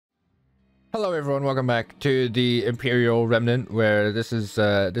Hello everyone, welcome back to the Imperial Remnant, where this is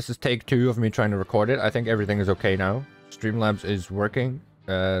take 2 of me trying to record it. I think everything is okay now. Streamlabs is working.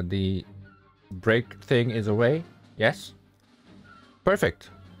 The break thing is away. Yes. Perfect.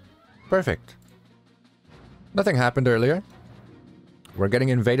 Perfect. Nothing happened earlier. We're getting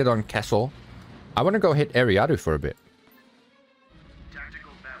invaded on Kessel. I want to go hit Eriadu for a bit.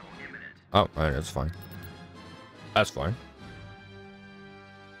 Tactical battle imminent. Oh, alright, that's fine. That's fine.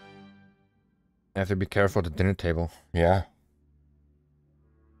 I have to be careful at the dinner table. Yeah.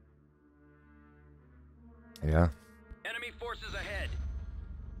 Yeah. Enemy forces ahead.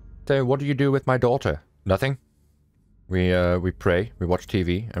 So, what do you do with my daughter? Nothing. We pray. We watch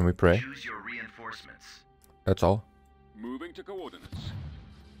TV and we pray. Choose your reinforcements. That's all. Moving to coordinates.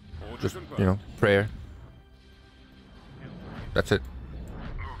 Just, you know, prayer. That's it.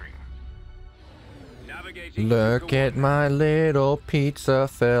 Moving. Navigating. Look at my little pizza,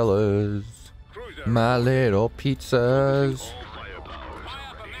 fellas. Cruiser. My little pizzas.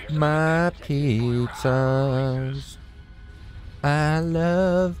 My pizzas. I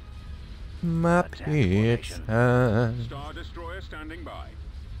love my pizzas. Star Destroyer standing by.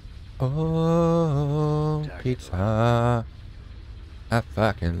 Oh, pizza. I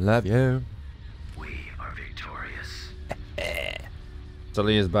fucking love you. We are victorious.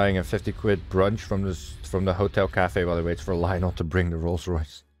 Sully is buying a 50 quid brunch from the hotel cafe while he waits for Lionel to bring the Rolls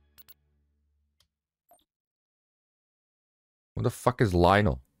Royce. What the fuck is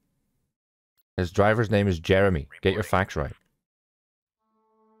Lionel? His driver's name is Jeremy. Get your facts right.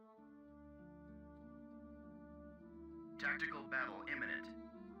 Tactical battle imminent.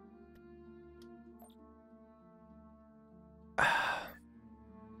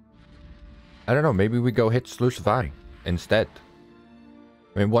 I don't know, maybe we go hit Sluisvan instead.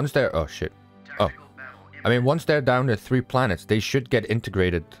 I mean, once they're... Oh, shit. Oh. Tactical battle imminent. I mean, once they're down to 3 planets, they should get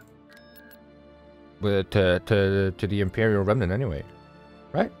integrated with to the Imperial Remnant anyway.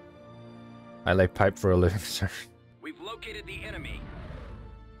 Right? I lay pipe for a living, sir. We've located the enemy.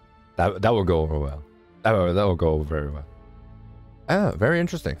 That will go over well. That will go over very well. Ah, very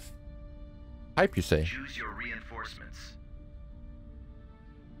interesting. Pipe, you say? Choose your reinforcements.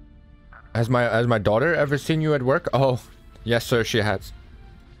 Has my daughter ever seen you at work? Oh, yes, sir, she has.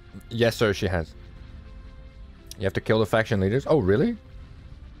 Yes, sir, she has. You have to kill the faction leaders? Oh, really?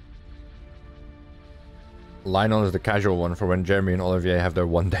 Lionel is the casual one for when Jeremy and Olivier have their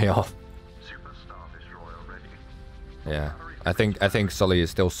 1 day off. Yeah, I think Sully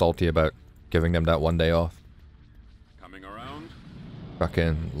is still salty about giving them that 1 day off. Coming around.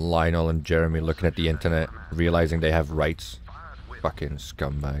 Fucking Lionel and Jeremy looking at the internet, realizing they have rights. Fucking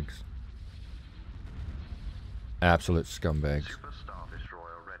scumbags. Absolute scumbags.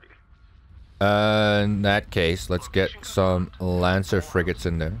 In that case, let's get some Lancer frigates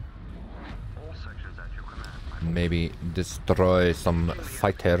in there. Maybe destroy some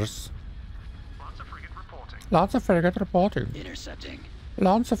fighters. Lots of frigate reporting. Intercepting.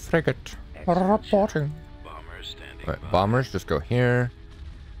 Lots of frigate reporting. Bombers standing. Right, bombers, just go here.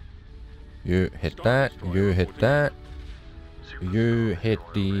 You hit that. You hit that. You hit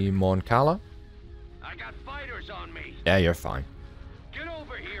the Moncala. I got fighters on me. Yeah, you're fine. Get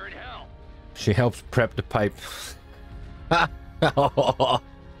over here and help. She helps prep the pipe. I'm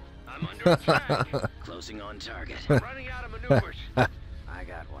under attack. Closing on target. Running out of maneuvers. I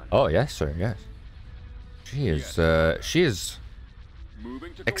got one. Oh, yes, sir, yes. She is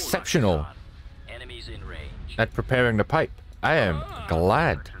Moving to exceptional Enemies in range. at preparing the pipe. I am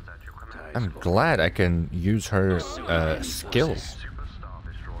glad. I'm glad I can use her skills.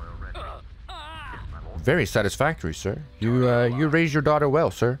 Very satisfactory, sir. You raised your daughter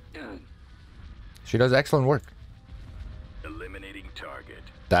well, sir. She does excellent work. Eliminating target.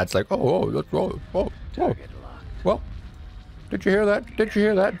 Dad's like, oh, whoa. Target locked. Well, did you hear that? Did you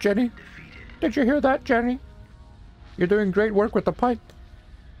hear that, Jenny? Did you hear that, Jenny? You're doing great work with the pipe.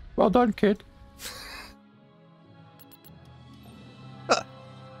 Well done, kid.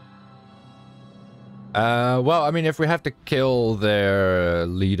 Well, I mean, if we have to kill their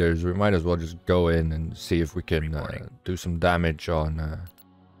leaders, we might as well just go in and see if we can do some damage on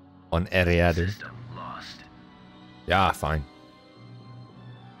Eriadu. System lost. Yeah, fine.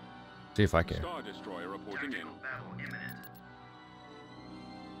 See if I can. Star Destroyer reporting in. Tactical battle imminent.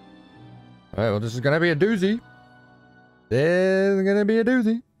 Alright, well, this is gonna be a doozy. This is gonna be a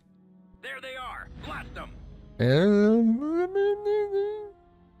doozy. There they are. Blast them.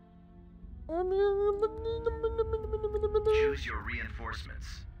 Choose your reinforcements.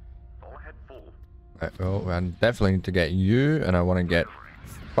 All ahead full. Right, well, I definitely need to get you, and I want to get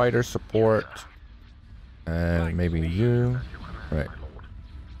fighter support, and maybe you. Right.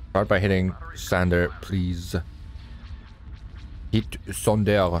 Start by hitting Sander, please. Hit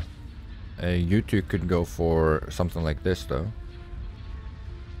Sonder. You two could go for something like this, though.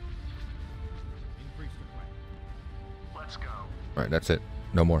 Let's go. Alright, that's it.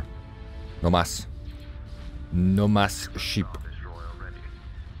 No more. No mas. No mas sheep.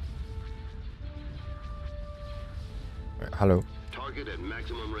 Alright, hello. Target at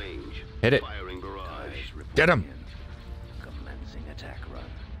maximum range. Hit it. Firing barrage. Get him! Commencing attack run.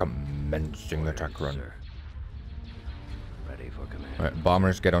 Commencing attack run. Sir. Ready for command. Alright,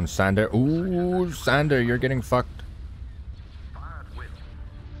 bombers get on Sander. Ooh, Sander, you're getting fucked.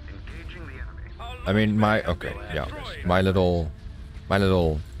 I mean, my... Okay, yeah. My little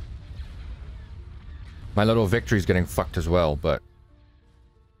victory's getting fucked as well, but...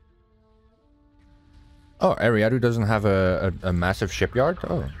 Oh, Eriadu doesn't have a massive shipyard?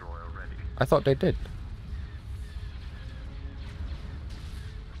 Oh. I thought they did.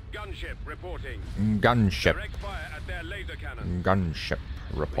 Gunship reporting. Gunship. Direct fire at their laser cannon. Gunship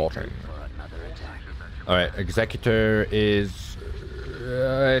reporting. For another attack. Alright, Executor is...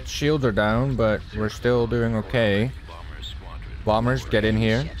 its shields are down, but we're still doing okay. Bombers, get in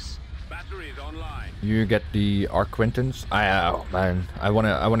here. Ships. Batteries online. You get the Arquintons. Oh man, I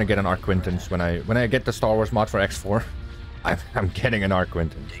wanna get an Arquintons when I get the Star Wars mod for X4. I'm getting an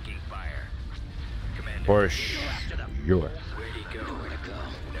Arquinton. Taking fire. Commander. For sure. Where'd he go? Nowhere to go.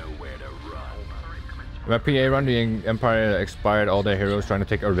 Nowhere to run. My PA run, the Empire expired. All their heroes trying to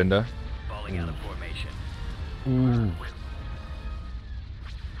take Arinda. Falling out of formation. Ooh.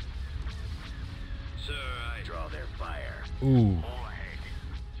 Sir, I draw their fire. Ooh.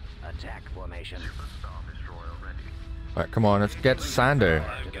 Attack formation. Alright, come on, let's get Sander.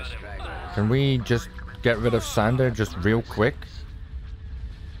 To the stragglers. Can we just get rid of Sander just real quick?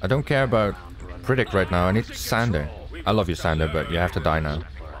 I don't care about Predict right now. I need Sander. I love you, Sander, but you have to die now.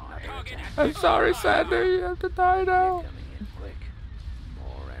 I'm sorry, Sander. You have to die now. Coming in quick.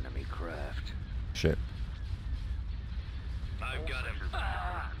 More enemy craft. Shit. I've got him.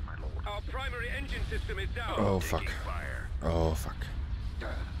 Our primary engine system is down. Oh, fuck. Fire. Oh, fuck.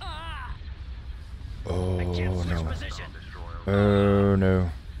 Oh, no. Oh, no.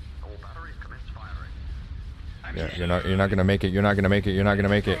 Yeah, you're not gonna make it. You're not gonna make it. You're not gonna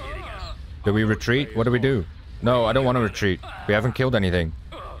make it. Do we retreat? What do we do? No, I don't want to retreat. We haven't killed anything.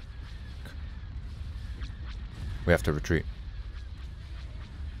 We have to retreat.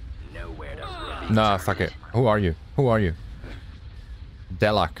 Nowhere to run. Nah, fuck it. Who are you? Who are you?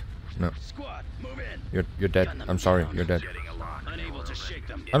 Delak. No, Squad, move in. you're dead. I'm sorry. You're dead. Getting along. Unable to shake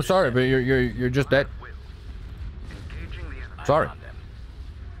them. I'm sorry, but you're just dead. Sorry.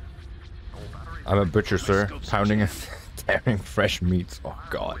 I'm a butcher, sir. Pounding and tearing fresh meats. Oh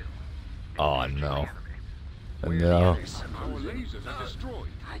god. Oh no. No. Our lasers are destroyed.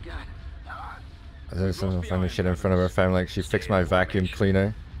 I got There's some funny shit in front of her family. Like she fixed my vacuum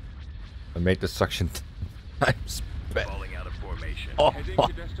cleaner and made the suction times better. falling out of formation. Oh, Heading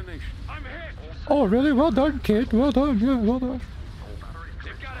to destination. I'm hit. oh, really? Well done, kid. Well done. Yeah, well done.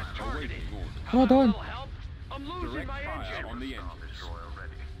 They've got us targeted. Well done. Help! I'm losing my engine. On the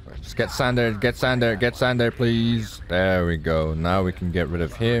engines. Just get Sander. Get Sander. Get Sander, please. There we go. Now we can get rid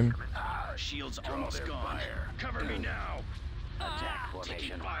of him. Shields almost gone. Cover me now. Attack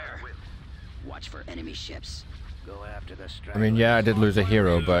formation. Fire. Watch for enemy ships. Go after the I stragglers. mean, yeah, I did lose a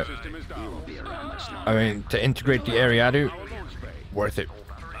hero, but System is down. Won't be around much longer. I mean, to integrate the Eriadu, Our launch bay. worth it.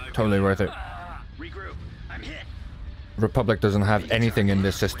 Totally worth it. Regroup. I'm hit. Republic doesn't have anything in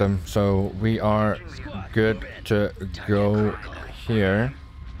this system, so we are good to go here.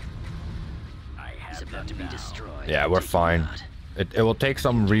 He's about to be destroyed. Yeah, we're fine. It will take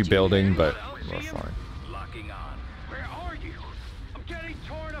some rebuilding, but we're fine. Locking on. Where are you? I'm getting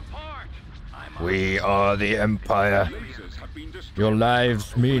torn apart. We are the Empire. Lasers have been destroyed. Your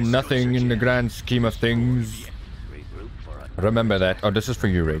lives mean nothing in the grand scheme of things. Regroup for a Remember that. Oh, this is for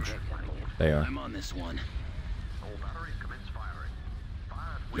you, Rage. They are. I'm on this one.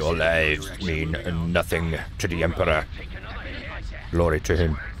 Your lives mean nothing to the Emperor. Glory to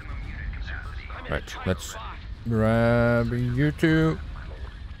him. Right, let's grab you two.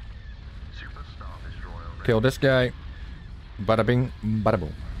 Kill this guy. Bada bing, bada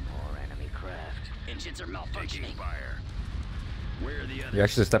boom. more enemy craft. Engines are malfunctioning. Fire. Where are the others? You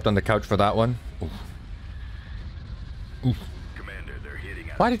actually stepped on the couch for that one. Oof. Oof. Commander, they're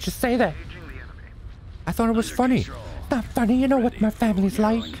hitting us. Why did you say that? I thought it was funny. Not funny, you know what my family's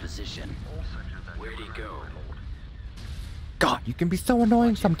like. In position. Where'd he go? God, you can be so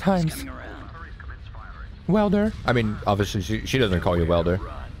annoying sometimes. Coming around. Welder. I mean, obviously she doesn't call you Welder.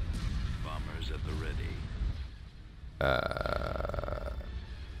 Run. Bombers at the ready.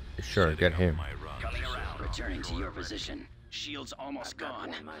 Sure, get him. Coming around. Returning to your position. Shield's almost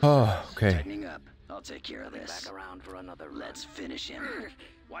gone. Oh, okay. Tightening up. I'll take care of this. Back around for another. Let's finish him.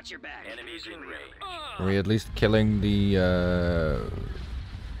 Watch your back. Enemies in range. Are we at least killing the,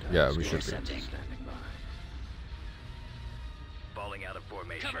 Yeah, we should be. Intercepting. Falling out of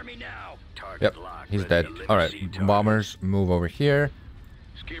formation. Cover me now. Target Yep, locked. he's Ready dead. to Alright, proceed, target. bombers, move over here.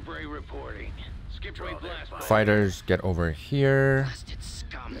 Skip ray reporting. Skip ray blast. Fighters, get over here. Blasted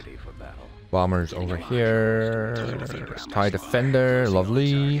scum. Ready for battle. Bombers over here. TIE defender,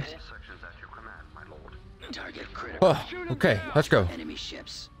 lovely. Target critical. Oh, okay, let's go. Enemy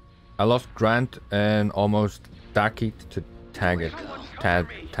ships. I lost Grant and almost Daki to tag it. Tad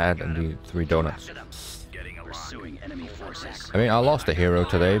and the 3 donuts. Pursuing enemy forces. I mean, I lost a hero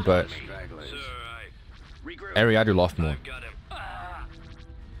today, but Regroup. Eriadu lost more.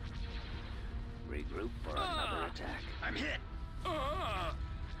 Regroup for another attack. I'm hit.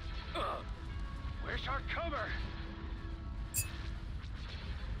 Where's our cover?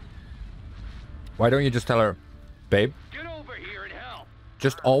 Why don't you just tell her, babe, Get over here and help.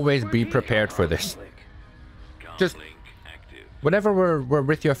 just always be prepared for this. Just whenever we're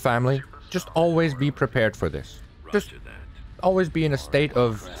with your family, just always be prepared for this. Just always be in a state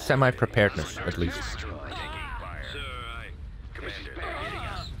of semi-preparedness, at least.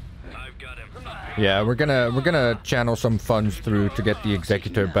 Yeah, we're gonna channel some funds through to get the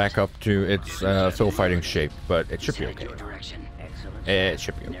Executor back up to its full fighting shape, but it should be okay. Direction. It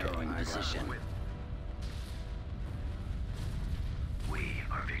should be okay. Narrowing position. We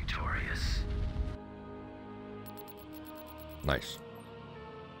are victorious. Nice.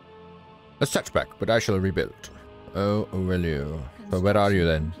 A setback, but I shall rebuild. Oh, will you? So where are you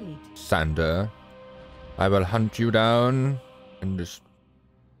then, Sander? I will hunt you down and just...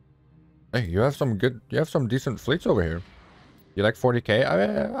 Hey, you have some decent fleets over here. You like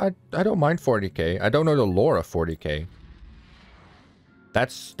 40k? I don't mind 40k. I don't know the lore of 40k.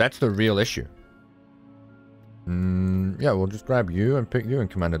 That's the real issue. Yeah, we'll just grab you and pick you in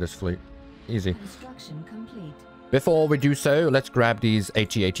command of this fleet. Easy. Construction complete. Before we do so, let's grab these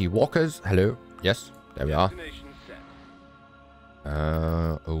HE walkers. Hello. Yes, there we are. Destination set.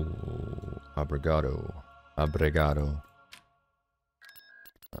 Oh, abrigado. Abrigado.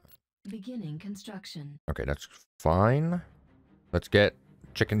 Beginning construction. Okay, that's fine. Let's get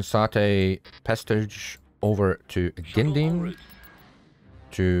chicken satay pestage over to Gindin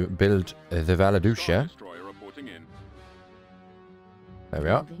to build the Valadusha. Destroyer reporting in. There we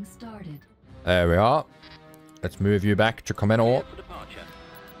are. Building started. There we are. Let's move you back to Comenor.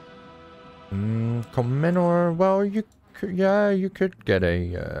 Comenor, well, you could, yeah, you could get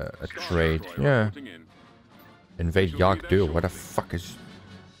a trade. Yeah. Reporting in. Invade Yagdu. What the fuck is...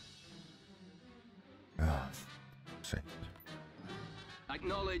 Oh, sake.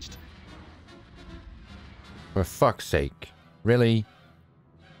 Acknowledged. For fuck's sake. Really?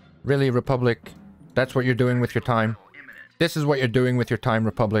 Really, Republic? That's what you're doing with your time? This is what you're doing with your time,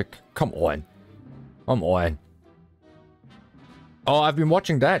 Republic? Come on. Come on. Oh, I've been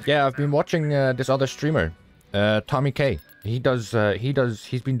watching that. Yeah, I've been watching this other streamer. Tommy K. He's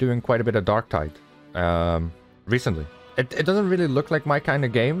been doing quite a bit of Darktide. Recently. It doesn't really look like my kind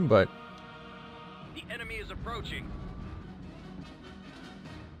of game, but... The enemy is approaching.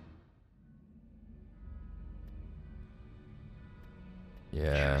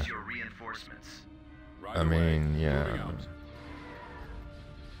 Yeah. Choose your reinforcements. Right I away. mean, yeah. Moving out.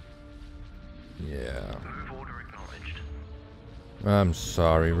 Yeah. Move order acknowledged. I'm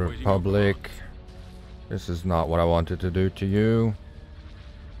sorry, Republic. This is not what I wanted to do to you.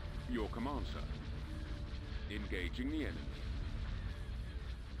 Your command, sir. Engaging the enemy.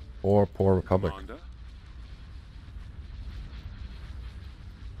 Poor Republic. Commander.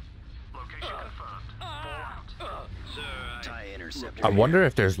 Location confirmed. TIE interceptor. I wonder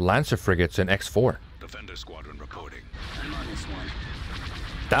if there's Lancer frigates in X4. Defender squadron reporting. I'm on this one.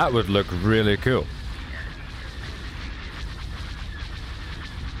 That would look really cool.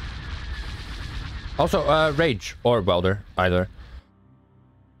 Also, Rage or Welder, either.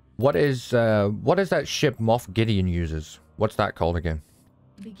 What is that ship Moff Gideon uses? What's that called again?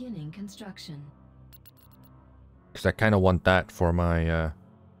 Beginning construction. Because I kind of want that for my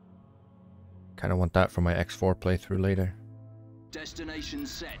X4 playthrough later. Destination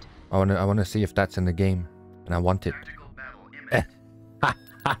set. I wanna see if that's in the game, and I want it. Tactical battle imminent.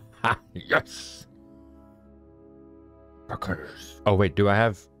 Yes. Fuckers. Oh wait, do I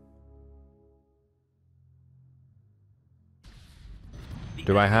have?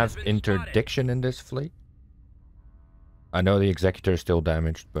 Do I have interdiction in this fleet? I know the Executor is still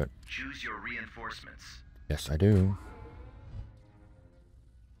damaged, but Choose your reinforcements. yes, I do.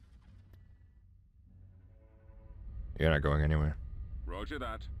 You're not going anywhere. Roger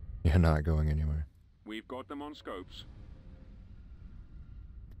that. You're not going anywhere. We've got them on scopes.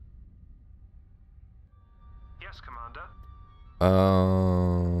 Yes, Commander.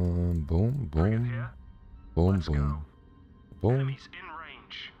 Boom, Bring it boom, here. boom, Let's boom, go. boom. Enemies in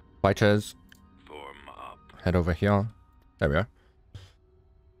range. Fighters, Form up. head over here. There we are.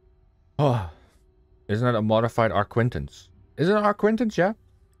 Oh, isn't it a modified Arquintans? Is it an Arquintans? Yeah.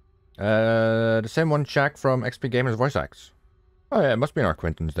 The same one Shaq from XP Gamers voice acts. Oh yeah, it must be an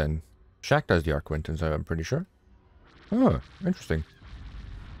Arquintans then. Shaq does the Arquintans, I'm pretty sure. Oh, interesting.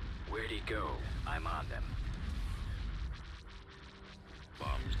 Where'd he go? I'm on them.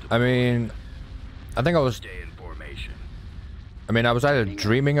 Bombs I mean, I think I was... stay in formation. I mean, I was either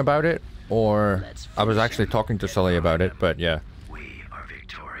dreaming about it, or I was actually talking to Sully about it, but yeah. We are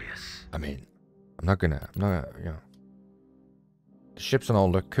victorious. I mean, I'm not gonna, you know. The ships and all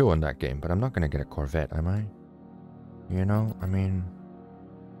look cool in that game, but I'm not gonna get a Corvette, am I? You know, I mean...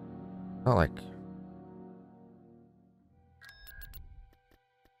 Not like...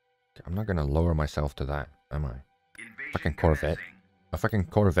 I'm not gonna lower myself to that, am I? Fucking Corvette. A fucking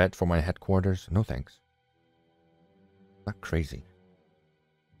Corvette for my headquarters? No thanks. Not crazy.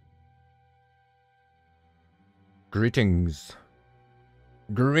 Greetings.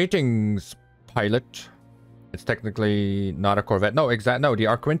 Greetings, pilot. It's technically not a Corvette. No, no, the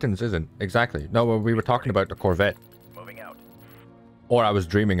Arquintans isn't. Exactly. No, we were talking about the Corvette. Moving out. Or I was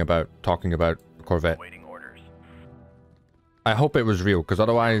dreaming about talking about the Corvette. Waiting orders. I hope it was real, because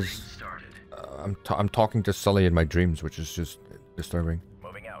otherwise... I'm talking to Sully in my dreams, which is just disturbing.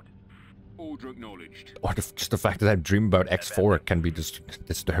 Moving out. Order acknowledged. Or just the fact that I dream about X4 can be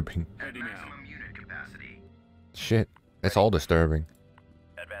disturbing. Heading out. Unit capacity. Shit, it's all disturbing.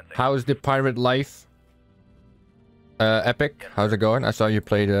 Advancing. How's the pirate life? Epic, how's it going? I saw you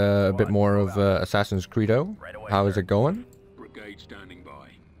played a bit more of Assassin's Credo. How is it going? Brigade standing by.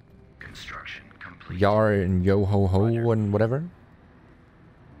 Construction complete. Yar and yo ho ho and whatever.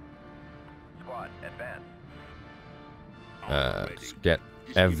 Squad, advance. Let's get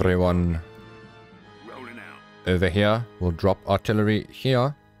everyone Rolling out. over here. We'll drop artillery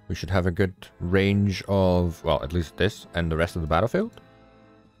here. We should have a good range of, well, at least this and the rest of the battlefield.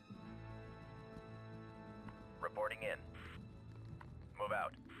 Reporting in. Move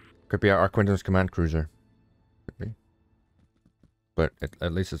out. Could be our Arquintans command cruiser. Could be. But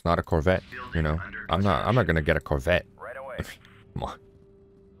at least it's not a Corvette, you know. I'm not gonna get a Corvette. Right away. Come on.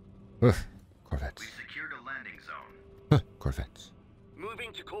 Ugh, Corvettes. Secured a landing zone. Corvettes.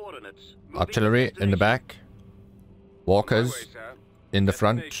 Moving to coordinates. Artillery in the back. Walkers sir. in the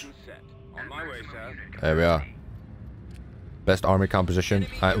front. Destination set. On my way, sir. There we are. Best army composition.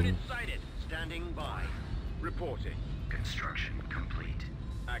 Unit sighted. Standing by. Reporting. Construction complete.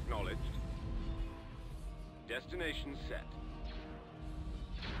 Acknowledged. Destination set.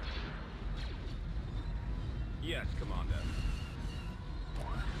 Yes, Commander.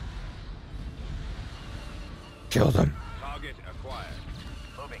 Kill them. Target acquired.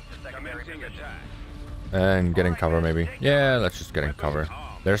 Moving to secondary Commencing position. attack. And getting cover maybe. Yeah, let's just get in cover.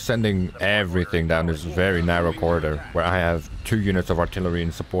 They're sending everything down this very narrow corridor where I have 2 units of artillery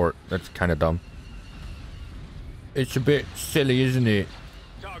in support. That's kind of dumb. It's a bit silly, isn't it?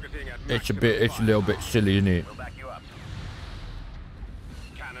 Targeting at It's a maximum little bit silly, isn't it? We'll back you up.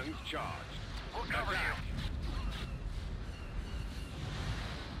 Cannons charged. We'll cover Attack.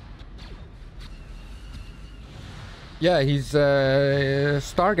 Yeah, he's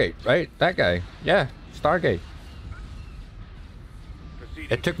Stargate, right? That guy. Yeah, Stargate.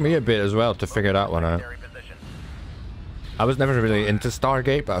 Proceeding. It took me a bit as well to figure that one out. Secondary position. I was never really into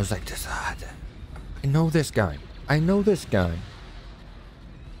Stargate, but I was like, I know this guy. I know this guy.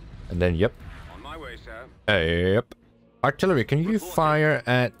 And then, yep. On my way, sir. Yep. Artillery, can you fire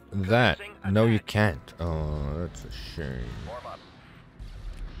at that? No, you can't. Oh, that's a shame. Warm up.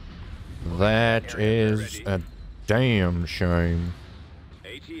 That is a damn shame.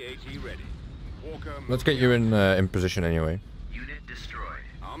 AT-AT ready. Walker, Let's get you in position anyway. Unit destroyed.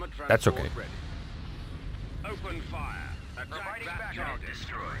 Armor That's transport okay. ready. Open fire. Attack Providing that backup. target.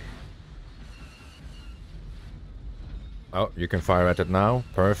 Destroyed. Oh, you can fire at it now.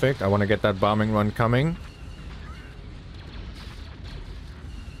 Perfect. I want to get that bombing run coming.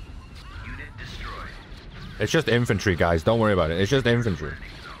 Unit destroyed. It's just infantry, guys. Don't worry about it. It's just infantry.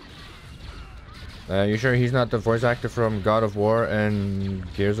 You sure he's not the voice actor from God of War and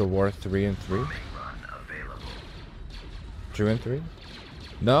Gears of War 3 and 3? Run available. 2 and 3?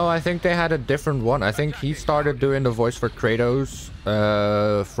 No, I think they had a different one. I think he started doing the voice for Kratos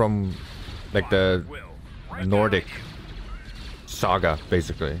from like the Nordic saga,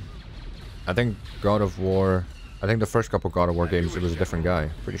 basically. I think God of War I think the first couple God of War games, it was a different guy.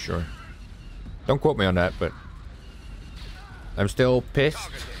 Pretty sure. Don't quote me on that, but I'm still pissed.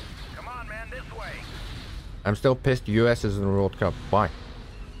 Come on, man, this way. I'm still pissed US is in the World Cup. Why?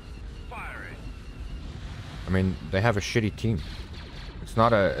 Fire it. I mean, they have a shitty team. It's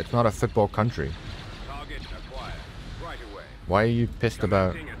not a football country. Target acquired. Right away. Why are you pissed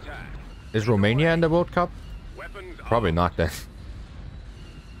about... Commencing attack. Is Romania in the World Cup? Weapons Probably armed. not then.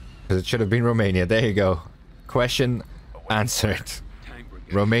 Because it should have been Romania. There you go. Question answered. Tank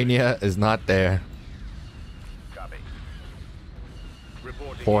brigade. Romania is not there. Copy.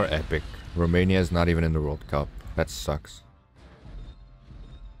 Reporting. Poor Epic. Romania is not even in the World Cup. That sucks.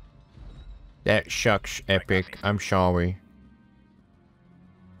 That sucks, Epic. I'm sorry.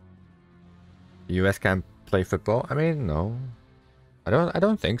 The US can't play football? I mean, no. I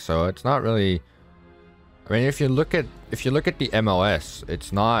don't think so. It's not really... I mean, if you look at the MLS,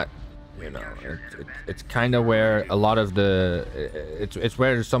 it's not, you know, it's kind of where a lot of the it's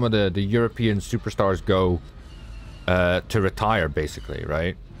where some of the European superstars go to retire, basically,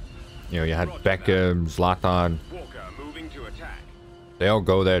 right? You know, you had Beckham, Zlatan. Walker moving to attack. They all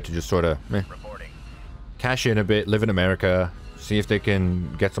go there to just sort of cash in a bit, live in America, see if they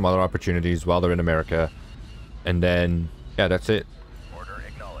can get some other opportunities while they're in America, and then yeah, that's it. Order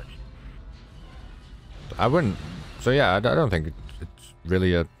acknowledged. I wouldn't. So yeah, I don't think it's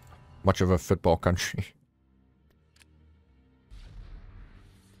really a much of a football country.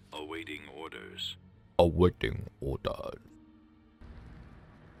 Awaiting orders. Awaiting order.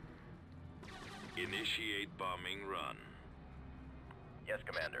 Initiate bombing run. Yes,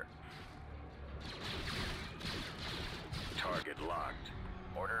 Commander. Target locked.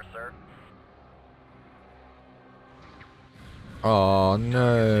 Order, sir. Oh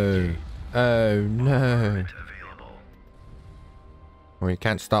no! Oh no! Available. Well, you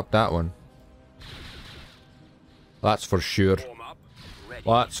can't stop that one. That's for sure. Form up. Ready.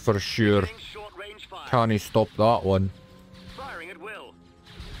 That's for sure. Beginning short-range fire. Can't he stop that one? Firing at will.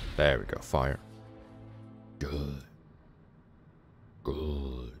 There we go. Fire. Good.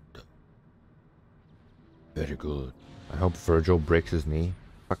 Good. Very good. I hope Virgil breaks his knee.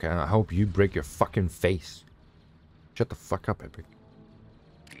 Fucking, I hope you break your fucking face. Shut the fuck up, Epic.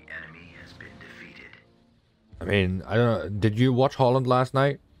 The enemy has been defeated. I mean, I don't know. Did you watch Holland last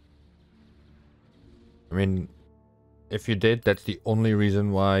night? I mean, if you did, that's the only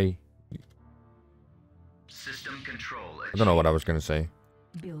reason why. System control. I don't know what I was gonna say.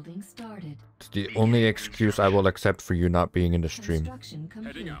 Building started. It's the only excuse I will accept for you not being in the stream. Construction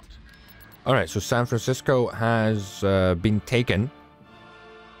complete. Heading out. Alright, so San Francisco has been taken.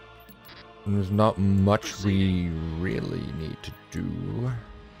 And there's not much we really need to do.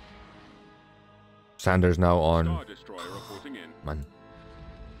 Sanders now on... Star Destroyer reporting in. Man.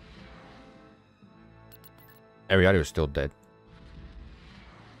 Eriadu is still dead.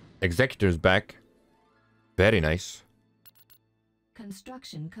 Executor's back. Very nice.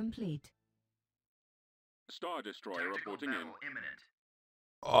 Construction complete. Star Destroyer reporting in. Imminent.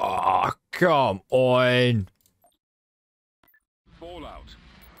 Oh, come on. Fallout.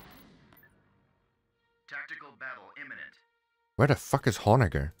 Tactical battle imminent. Where the fuck is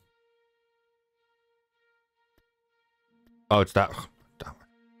Honegger? Oh, it's that. That one.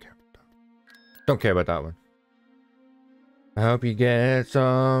 Don't care about that one. I hope you get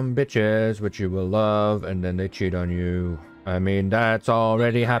some bitches, which you will love, and then they cheat on you. I mean, that's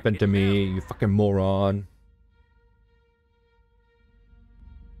already happened to me, you fucking moron.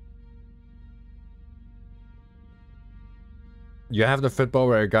 You have the football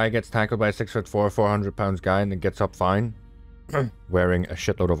where a guy gets tackled by a 6'4", 400-pound guy and then gets up fine, wearing a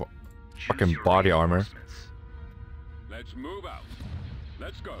shitload of fucking body armor. Let's move out.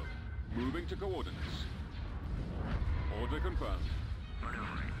 Let's go. Moving to coordinates. Order confirmed.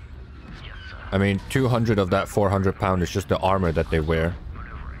 Yes, sir. I mean, 200 of that 400-pound is just the armor that they wear.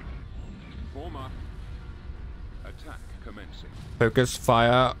 Form up. Attack commencing. Focus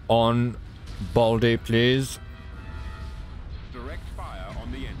fire on Baldy, please. Direct fire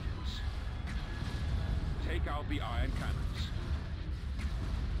on the engines. Take out the iron cannons.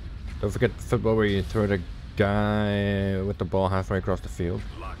 Don't forget football where you throw the guy with the ball halfway across the field.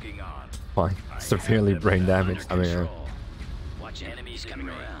 Locking on. Fine. Severely brain damaged. I mean, Watch enemies coming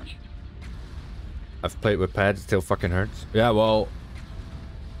around. I've played with pads, it still fucking hurts. Yeah, well,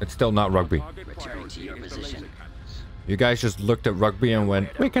 it's still not rugby. Target Return priority to your is the position. laser cannons. You guys just looked at rugby and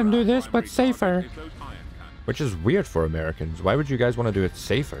went, we can do this, but safer. Is those iron cannons. Which is weird for Americans. Why would you guys want to do it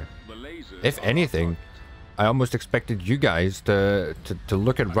safer? The lasers If are anything, I almost expected you guys to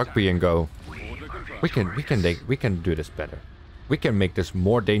look at rugby and go, order confirmed. we can do this better. We can make this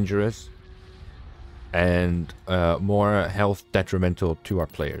more dangerous. and more health detrimental to our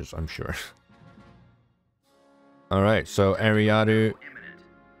players, I'm sure. Alright, so Eriadu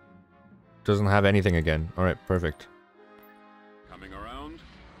doesn't have anything again. Alright, perfect. Coming around.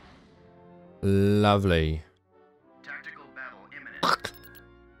 Lovely. Tactical battle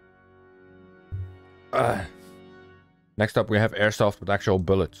imminent. Next up, we have airsoft with actual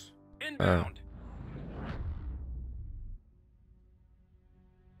bullets. Inbound.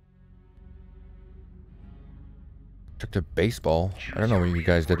 Took to baseball. I don't know what you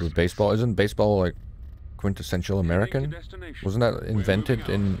guys did with baseball. Isn't baseball like quintessential American? Wasn't that invented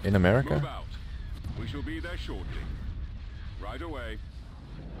in America? Move out. We shall be there shortly. Right away.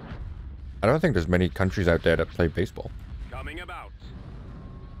 I don't think there's many countries out there that play baseball. Coming about.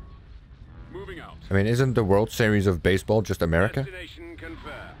 Moving out. I mean, isn't the World Series of baseball just America? Destination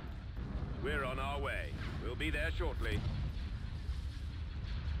confirmed. We're on our way. We'll be there shortly.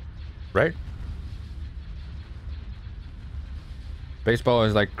 Right? Baseball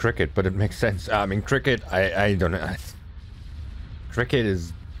is like cricket, but it makes sense. I mean, cricket, I don't know. Cricket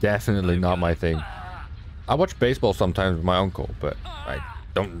is definitely not my thing. I watch baseball sometimes with my uncle, but I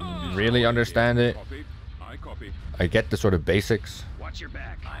don't really understand it. Copy. I get the sort of basics. Watch your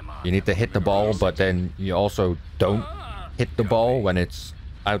back. You need to hit the ball, but then you also don't hit the ball when it's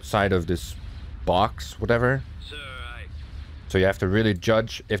outside of this box, whatever. So you have to really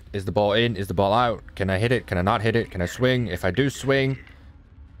judge, if is the ball in, is the ball out, can I hit it, can I not hit it, can I swing? If I do swing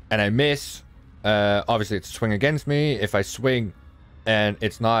and I miss, obviously it's a swing against me. If I swing and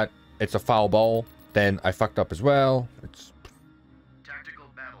it's not, it's a foul ball, then I fucked up as well. It's Tactical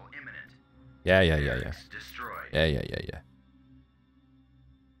battle imminent. yeah. Destroyed. Yeah.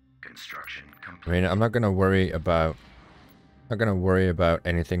 Construction I complete. mean, I'm not gonna worry about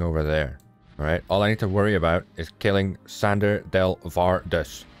anything over there. Alright, all I need to worry about is killing Sander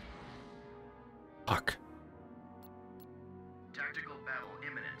Delvardus. Fuck. Tactical battle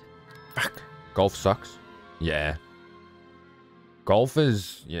imminent. Fuck. Golf sucks. Yeah. Golf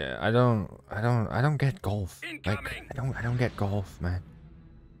is, yeah, I don't get golf. Like, I don't get golf, man.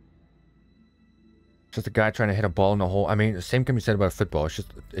 Just a guy trying to hit a ball in the hole. I mean, the same can be said about football.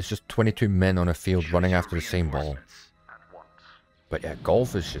 It's just 22 men on a field running after the same ball. But yeah,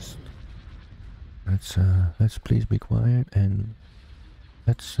 golf is just... Let's please be quiet and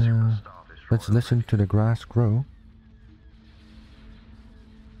let's listen to the grass grow.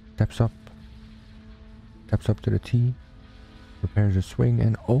 Steps up to the tee, prepares a swing,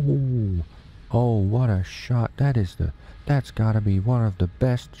 and oh, what a shot! That's gotta be one of the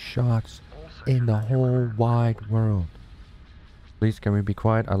best shots in the whole wide world. Please, can we be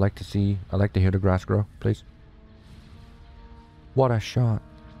quiet? I like to hear the grass grow, please. What a shot!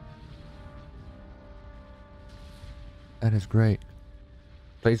 That is great.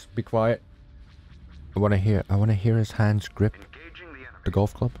 Please be quiet. I want to hear his hands grip the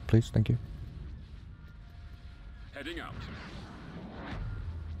golf club, please. Thank you. Heading out.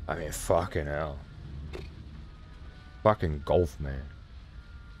 I mean, fucking hell. Fucking golf, man.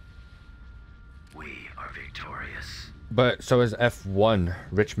 We are victorious. But so is F1.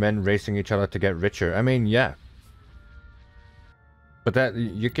 Rich men racing each other to get richer. I mean, yeah. But that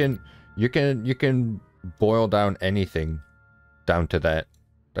you can boil down anything down to that.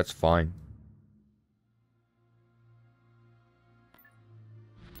 That's fine.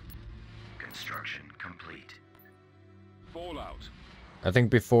 Construction complete. Fallout. I think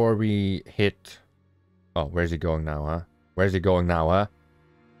before we hit... Oh, where's he going now, huh? Where's he going now, huh?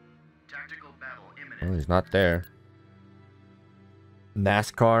 Tactical battle imminent. Oh, he's not there.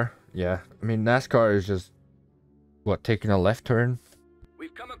 NASCAR? Yeah. I mean, NASCAR is just... What, taking a left turn?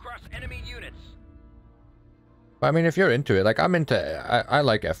 We've come across enemy units. I mean, if you're into it, like I'm into... I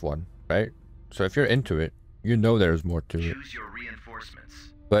like F1, right? So if you're into it, you know there's more to it. Choose your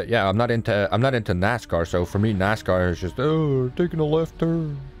reinforcements. But yeah, I'm not into NASCAR, so for me NASCAR is just, oh, taking a left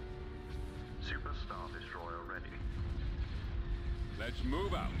turn. Superstar destroyer ready. Let's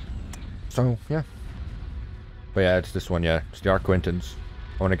move out. So, yeah. But yeah, it's this one, yeah. It's the Arquintans.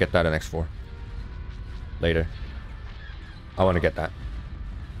 I want to get that in X4. Later. I want to get that.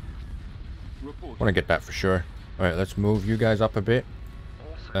 I want to get that for sure. Alright, let's move you guys up a bit.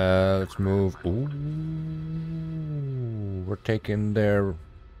 Let's move... Ooh. We're taking their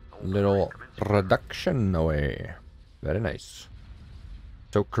little production away. Very nice.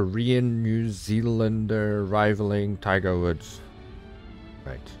 So, Korean, New Zealander rivaling Tiger Woods.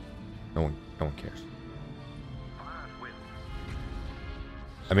 Right. No one cares.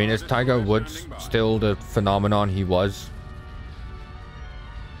 I mean, is Tiger Woods still the phenomenon he was?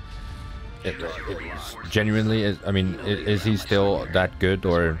 It genuinely is. I mean, is he still that good,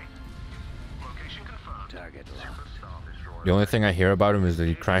 or The only thing I hear about him is that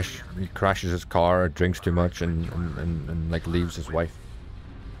he crashes his car, drinks too much, and like leaves his wife.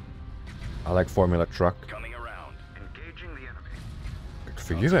 I like Formula Truck. Coming around. Engaging the enemy. Good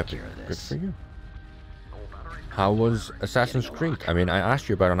for you, Epic. Good for you. How was Assassin's Creed? I mean, I asked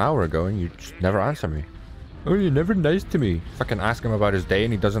you about an hour ago and you just never answer me. Oh, you're never nice to me. Fucking ask him about his day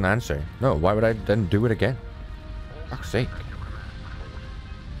and he doesn't answer. No, why would I then do it again? Fuck's sake.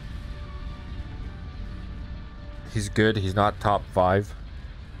 He's good. He's not top 5.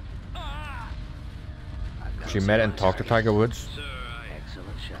 She met and talked to Tiger Woods. Excellent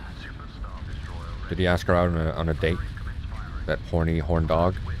shot. Did he ask her out on a date? That horny horn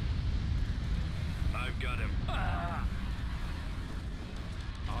dog. I've got him. Our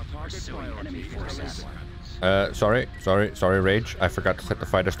target Pursuing enemy priority is forces. Sorry, Rage. I forgot to set the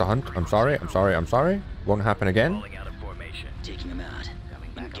fighters to hunt. I'm sorry. Won't happen again. Falling out of formation. Taking him out.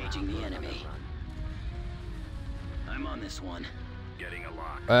 Engaging the enemy. I'm on this one. Getting a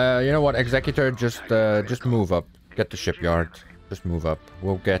lock. You know what, Executor? Just move up. Get the shipyard. Just move up.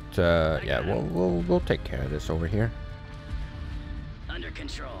 We'll get. Yeah, we'll take care of this over here. Under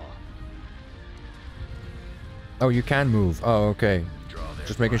control. Oh, you can move. Oh, okay.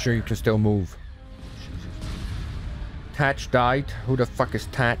 Just making sure you can still move. Tatch died. Who the fuck is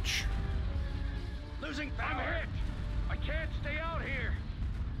Tatch? Losing power. I'm hit. I can't stay out here.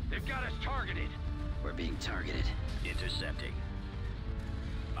 They've got us targeted. We're being targeted. Intercepting.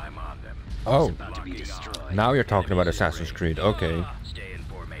 I'm on them. Oh, About to be destroyed. now you're talking about Assassin's Creed. Okay. Stay in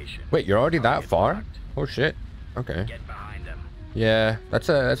formation. Wait, you're already that far? Oh shit. Okay. Get behind them. Yeah, that's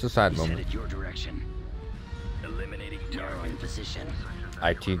a sad He's moment. headed your direction. Eliminating Narrowing target. position.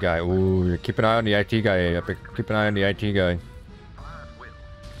 IT guy. Ooh, keep an eye on the IT guy. Epic. Keep an eye on the IT guy.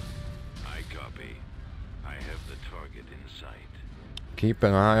 I copy. I have the target in sight. Keep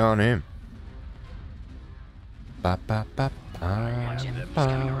an eye on him. Ba, ba, ba, Watch him. He's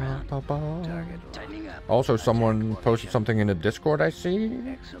coming around. ba, ba. Tightening up. Also, someone posted something in the Discord, I see.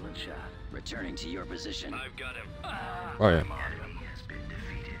 Excellent shot. Returning to your position. I've got him. Oh, yeah. Has been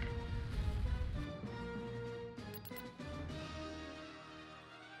defeated.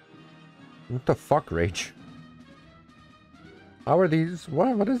 What the fuck, Rage? How are these?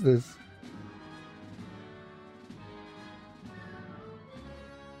 What is this?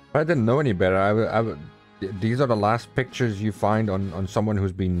 If I didn't know any better, I would. These are the last pictures you find on someone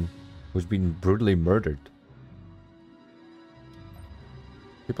who's been brutally murdered.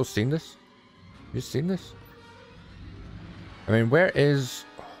 People seen this? You seen this? I mean, where is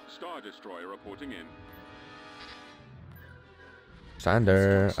Star Destroyer reporting in.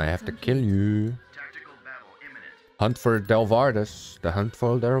 Sander? I have to kill you. Tactical battle imminent. Hunt for Delvardus. The hunt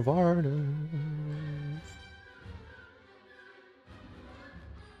for Delvardus.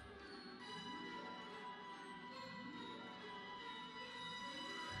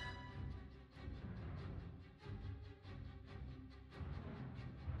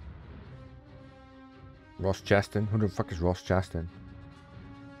 Ross Chastain? Who the fuck is Ross Chastain?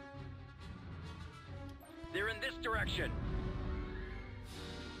 They're in this direction.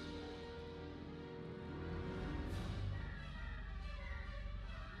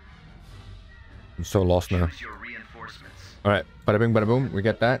 I'm so lost now. Choose your reinforcements. Alright, bada bing, bada boom. We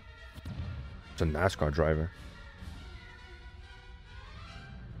get that. It's a NASCAR driver.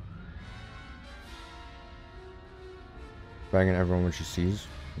 Banging everyone when she sees.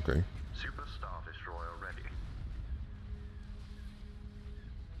 Okay. Super Star Destroyer ready.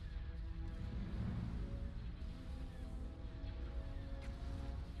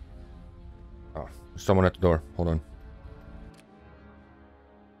 Oh, there's someone at the door. Hold on.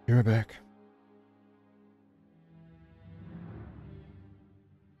 You're back.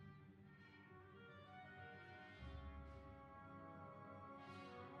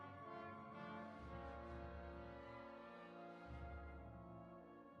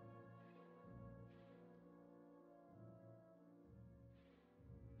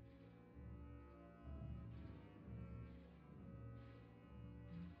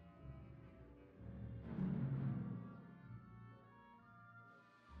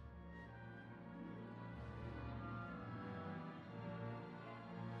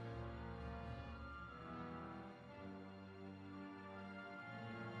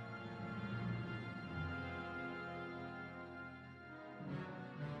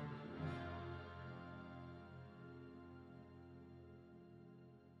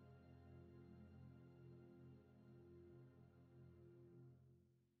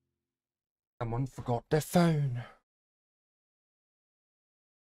 Someone forgot their phone.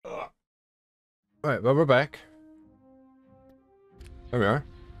 Alright, well, we're back. There we are.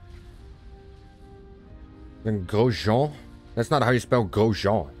 Then Grosjean. That's not how you spell Grosjean.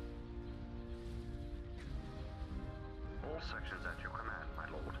 All sections at your command, my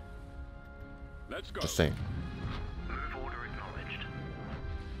lord. Let's go. Just saying. Move order acknowledged.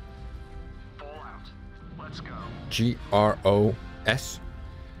 Fall out. Let's go. Grosjean.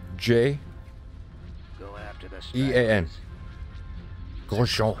 Go after the Grosjean.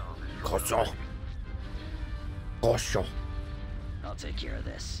 Grosjean. Grosjean. I'll take care of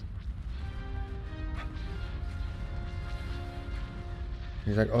this.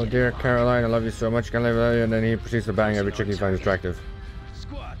 He's like, oh dear Caroline, I love you so much, can't live without you, and then he proceeds to bang every chick he finds attractive.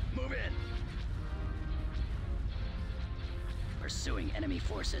 Squad, move in. Pursuing enemy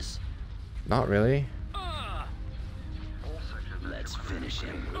forces. Not really. Let's finish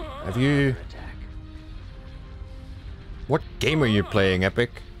him. Have you... Attack. What game are you playing, Epic?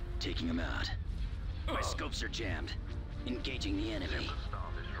 Taking him out. My scopes are jammed. Engaging the enemy.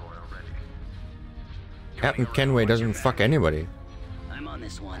 Captain Kenway doesn't fuck anybody. I'm on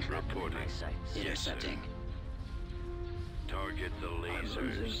this one. Intercepting. Target the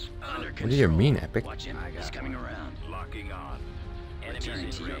lasers. Under What do you control. mean, Epic? Watch him. He's coming around. Locking on.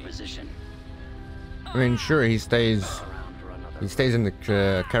 Returning to your position. I mean, sure, he stays in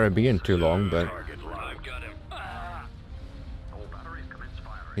the Caribbean too long, but Target locked. I've got him.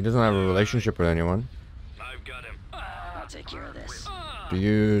 he doesn't have a relationship with anyone. I've got him. I'll take care of this. Do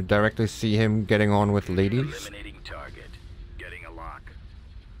you directly see him getting on with ladies? Eliminating target. Getting a lock.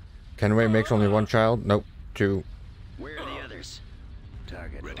 Kenway makes only one child? Nope, two. Where are the others?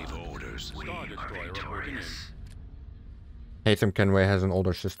 Target Ready for orders. Star Destroyer reporting in. Haytham Kenway has an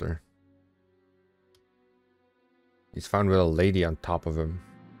older sister. He's found with a lady on top of him.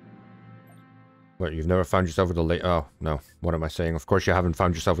 What, you've never found yourself with a lady? Oh, no. What am I saying? Of course you haven't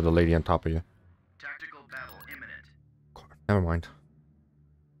found yourself with a lady on top of you. Tactical battle imminent. Never mind.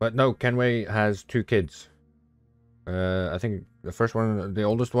 But no, Kenway has two kids. I think the first one, the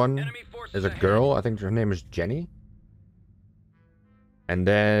oldest one, Enemy forces is a ahead. girl. I think her name is Jenny. And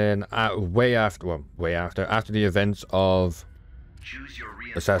then, way after the events of Choose your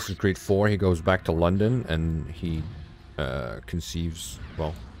Assassin's Creed 4, he goes back to London and he conceives,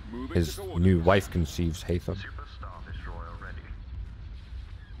 well, Moving his to new wife conceives Haytham. Super Star Destroyer ready.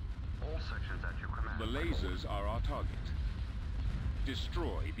 All sections at your command. The lasers are our target.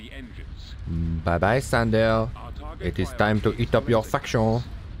 Destroy the engines. Bye bye, Sandel. Our target It is time to priority eat is up the your laser faction. cores.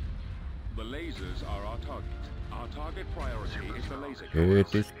 The lasers are our target. Our target priority is the laser It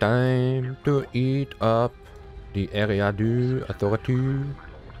cores. is time to eat up the Eriadu Authority.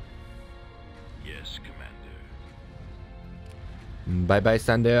 Yes, Commander. Bye bye,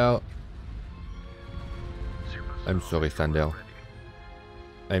 Sandel. I'm sorry, Sandel.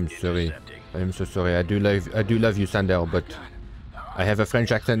 I'm sorry. Intercepting. I'm so sorry. I do love you, Sandel, but I have a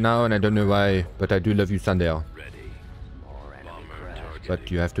French accent now and I don't know why, but I do love you, Sandel. Ready. More enemy Bomber craft. targeting.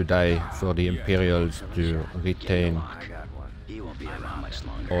 But you have to die for the Imperials to retain I got one. He won't be around much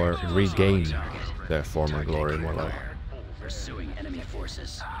longer. or regain their former glory, more like. Pursuing enemy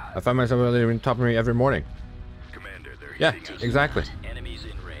forces. I find myself earlier in top of me every morning. Commander, they're Yeah, hitting us. exactly. Enemies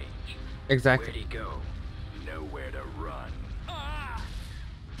in range. Exactly. Where'd he go? Nowhere to run.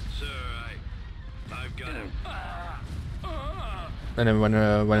 Sir, I've got him. And then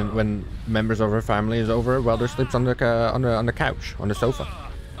when members of her family is over, Welder sleeps on the couch, on the sofa.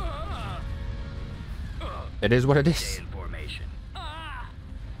 It is what it is. In formation.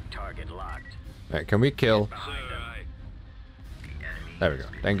 Target locked. Right, can we kill? Sir, There we go.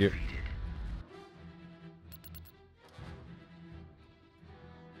 Thank you.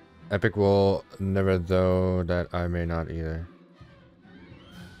 Epic will never, though that I may not either.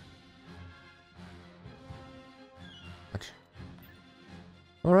 What?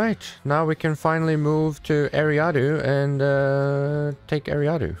 Alright, now we can finally move to Eriadu and take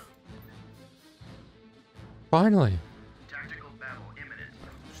Eriadu. Finally! Tactical battle imminent.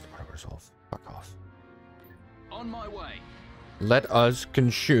 Just resolve. Fuck off. On my way. Let us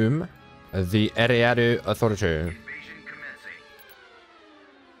consume the Eriadu Authority. Invasion commencing.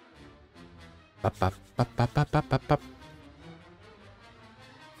 Bop, bop, bop, bop, bop, bop, bop, bop.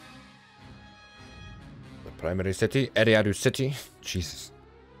 The primary city, Eriadu City. Jesus.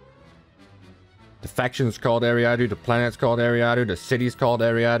 The faction's called Eriadu, the planet's called Eriadu, the city's called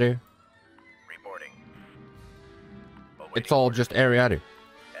Eriadu. reporting. It's all just Eriadu.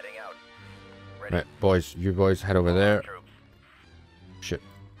 Heading out. Ready. Right, boys, you boys head over there. Troops. Shit.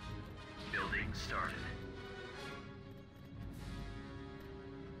 Building started.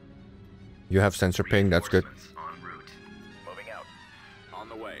 You have sensor ping, that's good. Reinforcements en route. Moving out. On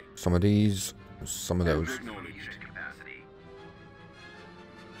the way. Some of these, some of those. Acknowledged. Unit capacity.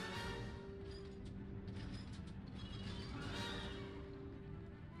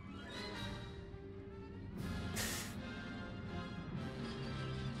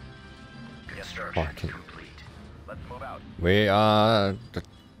 Tarkin. Complete. Let's move out. We are the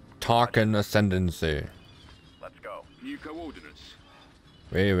Tarkin Ascendancy. Let's go. New coordinates.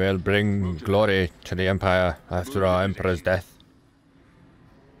 We will bring glory to the Empire after our Emperor's death.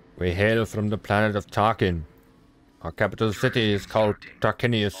 We hail from the planet of Tarkin. Our capital city is called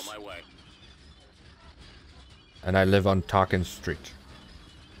Tarkinius. On my way. And I live on Tarkin Street.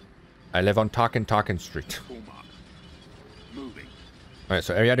 I live on Tarkin Street. Form up. Moving. Alright,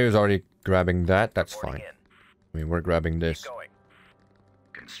 so Eriadu is already grabbing that. That's fine. Reporting in. I mean, we're grabbing this. Going.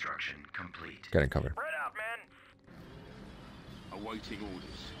 Construction complete. Getting covered. Spread out, men. Awaiting orders.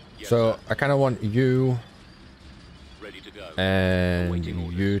 Yes, So, sir. I kind of want you Ready to go. and Awaiting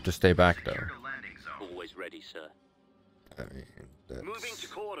orders. you to stay back, though. Secure the landing zone. Always ready, sir. I mean, that's... Moving to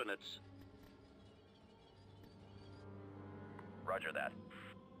coordinates. Roger that.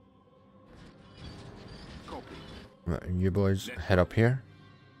 Copy. Right, you boys head up here.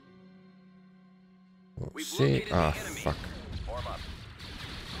 We'll We've see. located the Ah, enemy. fuck. Form up.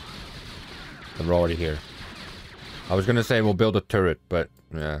 They're already here. I was gonna say we'll build a turret, but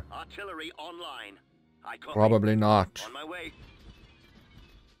yeah, Artillery online. I copy. probably not. On my way.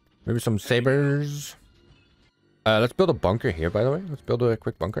 Maybe some sabers. Let's build a bunker here, by the way. Let's build a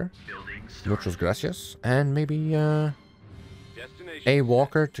quick bunker. Building Muchas gracias. And maybe Destination. a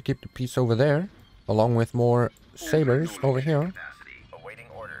walker to keep the peace over there, along with more sabers over here. capacity. Awaiting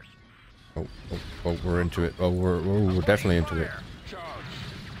orders. Oh, we're into it. Oh, we're definitely into it. Charge.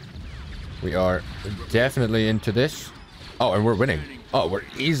 We are definitely into this. Oh, and we're winning. Oh, we're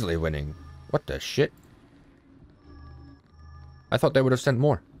easily winning. What the shit? I thought they would have sent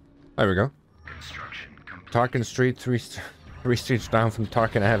more. There we go. Construction complete. Tarkin Street, three streets down from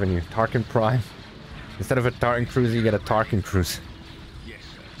Tarkin Avenue. Tarkin Prime. Instead of a Tarkin Cruise, you get a Tarkin Cruise. Yes,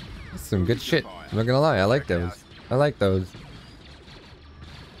 sir. That's some good shit. I'm not gonna lie, I like those. I like those.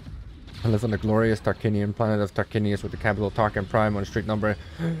 I live on the glorious Tarkinian planet of Tarkinius with the capital Tarkin Prime on street number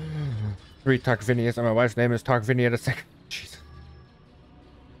 3 Tarkvinius, and my wife's name is Tarkvinia II. Jeez.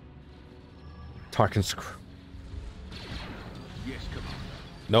 Tarkin Square. Yes, Commander.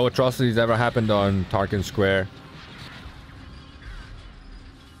 No atrocities ever happened on Tarkin Square.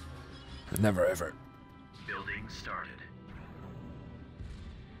 Never ever. Building started.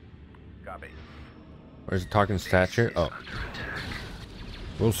 Copy. Where's the Tarkin statue? Oh. Under attack.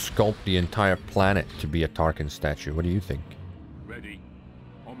 We'll sculpt the entire planet to be a Tarkin statue. What do you think? Ready.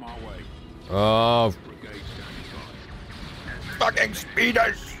 On my way. Oh, Brigade standing by. fucking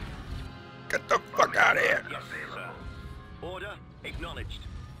speeders! Get the fuck out of here! Yes, sir. Order acknowledged.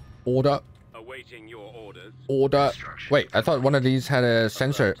 Order. Awaiting your orders. Order. Wait, I thought one of these had a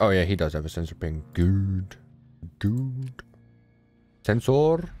sensor. Oh yeah, he does have a sensor ping. Good. Good.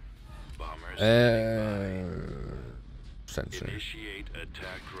 Sensor. Bombers. Sensor. Initiate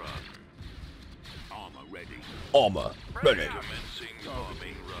attack run. Armor ready. Armor. Ready. Commencing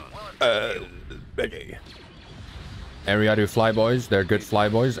bombing run. Ready. Eriadu flyboys. They're good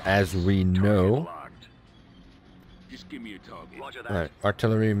flyboys, as we know. Locked. Just give me a target. Roger that. Alright,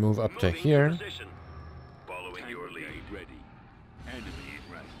 artillery move up to Moving here. position. Following Tank your lead. brigade ready. Enemy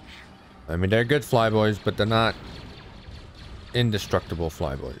in range. I mean, they're good flyboys, but they're not indestructible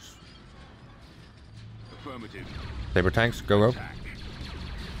flyboys. Affirmative. Saber tanks, go. Attack.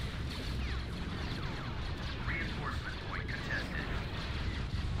 Reinforcement point contested.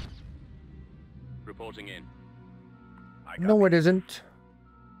 Reporting in. I got No, it isn't.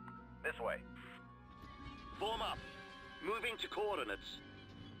 this way. Form up. Moving to coordinates.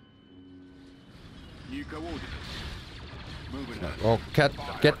 New coordinates. Moving out. Oh, get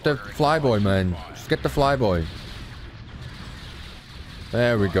the flyboy, man. Just get the flyboy.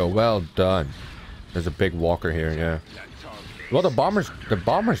 There we go. Well done. There's a big walker here, yeah. That target. Well, the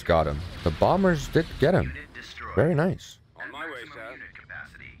bombers got him. The bombers did get him. Unit destroyed. Very nice. On my way, Maximum sir. unit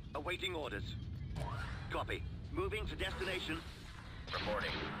capacity. Awaiting orders. Copy. Moving to destination.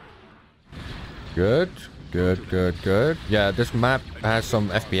 Reporting. Good. Good, good, good. Yeah, this map has some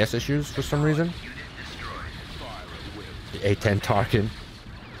FPS issues for some reason. Unit destroyed. Fire at will. The A10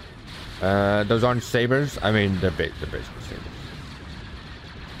 Tarkin. Those aren't sabers. I mean, they're basically sabers,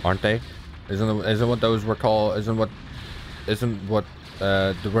 aren't they? Isn't what those were called?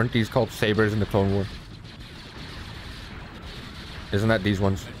 Weren't these called sabers in the Clone War? Isn't that these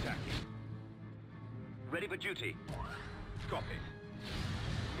ones? Attacking. Ready for duty. Copy.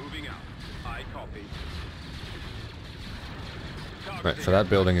 Moving out. I copy. Right, so that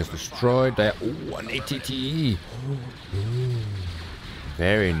building is destroyed. There. Ooh, an ATTE.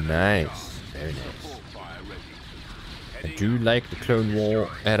 Very nice. Very nice. Support fire ready. I do like the Clone War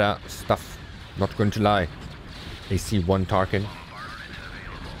era stuff. Not going to lie. AC-1 Tarkin.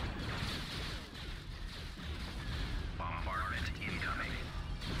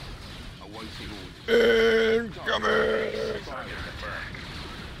 Awaiting orders. Incoming!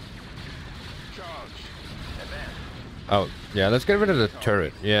 Charge. Oh, yeah, let's get rid of the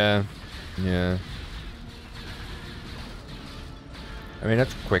turret. Yeah. Yeah. I mean,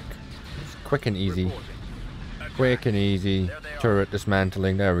 that's quick. It's quick and easy. Quick and easy. Turret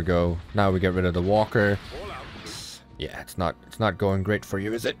dismantling. There we go. Now we get rid of the walker. Yeah, it's not going great for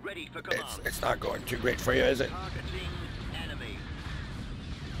you, is it? It's not going too great for you, is it? Targeting enemy.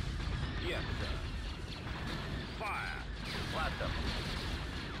 Yes, sir. Fire. Blast them.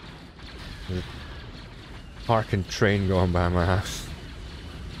 There's a parking train going by my house.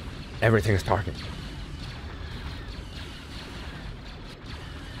 Everything's target.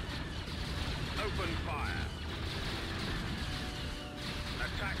 Open fire.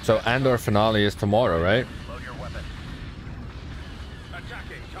 Attack. So Andor finale is tomorrow, right? Load your weapon.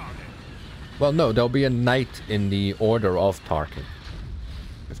 Attacking target. Well, no, there'll be a knight in the order of Tarkin.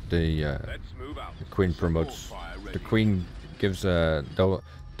 If the Let's move out. Queen promotes, the Queen gives they'll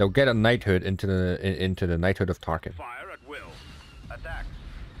get a knighthood into the knighthood of Tarkin. Fire at will. Attack.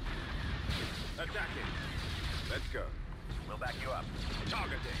 Attacking. Let's go. We'll back you up.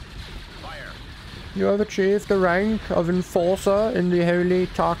 Targeting. Fire. You have achieved the rank of enforcer in the Holy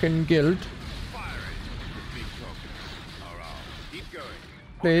Tarkin Guild. Firing. The big talkers are ours. Keep going.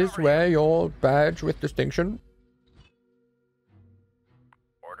 Please wear your badge with distinction.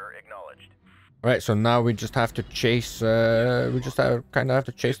 Order acknowledged. Right, so now we just have to chase. We just kind of have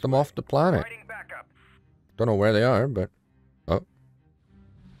to chase them off the planet. Fighting backup. Don't know where they are, but oh,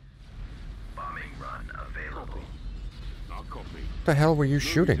 Bombing run available. I'll copy. what the hell were you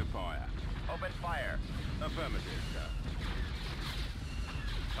shooting? Moving to fire. Open fire. Affirmative, sir.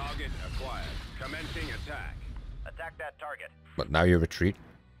 Target acquired. Commencing attack. Attack that target. But now you retreat.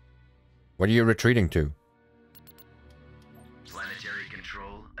 What are you retreating to? Planetary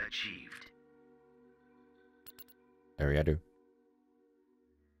control achieved. Eriadu.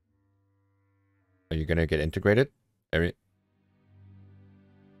 Are you gonna get integrated?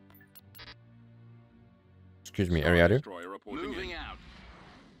 Excuse me, Eriadu. Destroyer reporting in. out.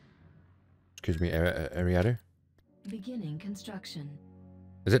 Excuse me, Eriadu. Beginning construction.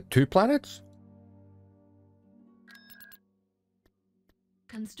 Is it 2 planets?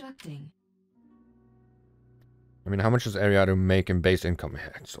 Constructing. I mean, how much does Eriadu make in base income? Yeah,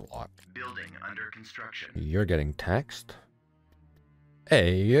 it's a lot. Building under construction. You're getting taxed.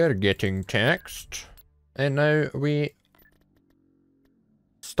 Hey, you're getting taxed. And now we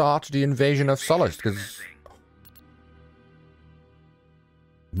start the invasion of Solace, because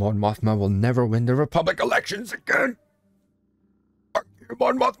Mon Mothma will never win the Republic elections again. Fuck you,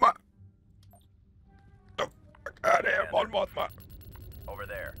 Mon Mothma. Oh, fuck out of here, Mon Mothma. Over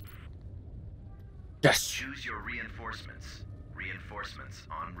there. Yes. Choose your reinforcements. Reinforcements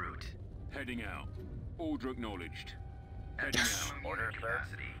en route. Heading out. Order acknowledged. Heading out. Order, sir.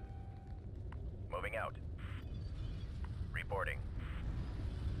 Moving out. Reporting.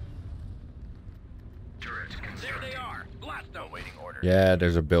 Turret There constructed. they are. Blast them. Awaiting order. Yeah,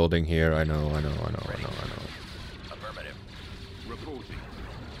 there's a building here. I know. Affirmative. Reporting.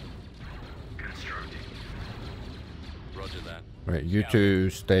 Constructing. Roger that. Right, you two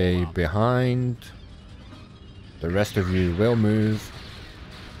stay behind. The rest of you will move.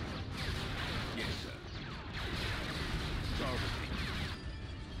 Yes, sir. Targeting.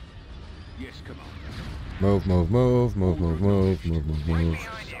 Yes, Commander. Move.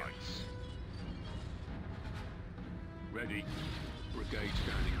 Sights. Ready. Brigade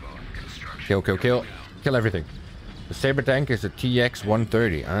standing by. Construction. Kill. Kill everything. The saber tank is a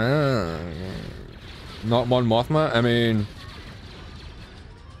TX-130. Ah. Not Mon Mothma? I mean...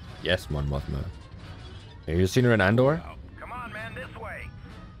 Yes, Mon Mothma. Have you seen her in Andor? Come on, man, this way.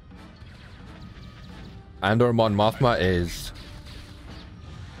 Andor Mon Mothma is...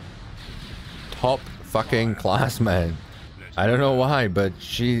 top fucking class, man. I don't know why, but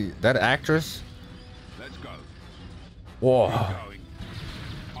that actress... Let's go. Whoa. Going.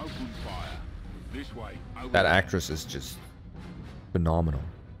 Open fire. This way. Over That there. actress is just phenomenal.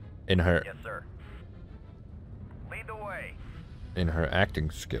 In her Yes, sir. Lead the way. acting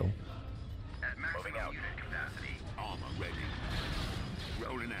skill. At maximum Moving out. unit capacity. Armor ready.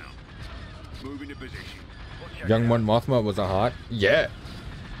 Rolling out. Moving to position. We'll check Young it Mon Mothma was a hot. Yeah.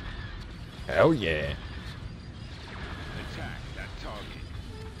 Hell yeah. Attack that target.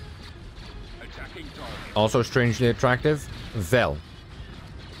 Attacking target. Also strangely attractive, Vel.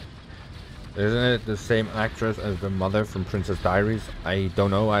 Isn't it the same actress as the mother from Princess Diaries? I don't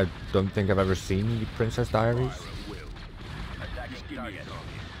know. I don't think I've ever seen the Princess Diaries. Fire at will. Attacking Just give me a target. target.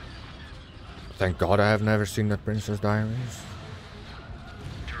 Thank God I have never seen the Princess Diaries.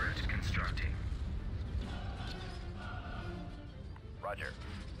 Turret constructed. Roger.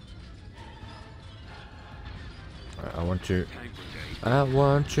 I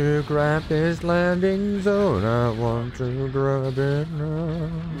want to grab this landing zone. I want to grab it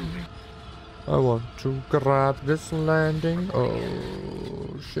now. I want to grab this landing. Oh,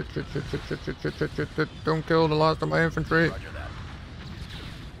 shit. Don't kill the last of my infantry. Roger that.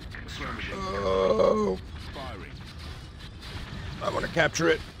 Oh. I want to capture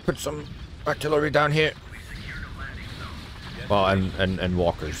it. Put some artillery down here. Well, and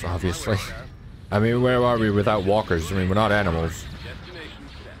walkers, obviously. I mean, where are we without walkers? I mean, we're not animals.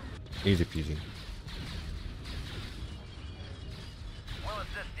 Easy peasy. We'll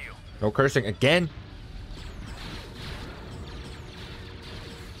assist you. No cursing again.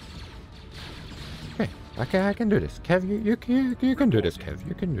 Okay, I can do this. Kev, you can do this, Kev.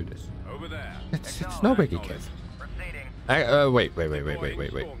 You can do this. Over there. It's no biggie, Kev. Proceeding. Wait.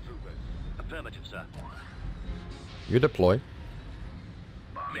 Affirmative, sir. You deploy.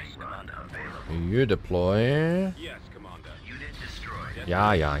 Bombing run available. You deploy. Yes, Commander. Unit destroyed.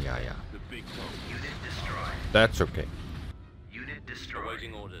 Yeah. The big bomb. Unit destroyed. That's okay. Unit destroyed.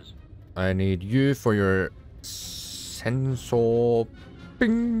 Awaiting orders. I need you for your sensor.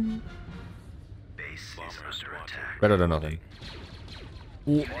 Bing. Base is Bomber under squad. attack. Better than nothing.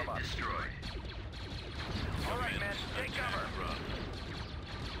 Unit destroyed. All right, man. Take cover.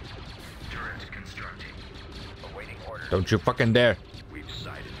 Turret constructing. Awaiting orders. Don't you fucking dare. We've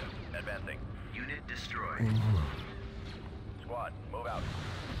sighted them. Advancing. Unit destroyed. Squad, move out.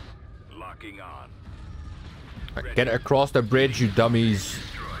 Locking on. Get across the bridge, you dummies.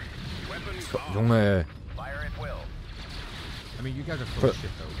 Destroyed. Weapons on. Jongen. Fire at will. I mean, you guys are full of shit,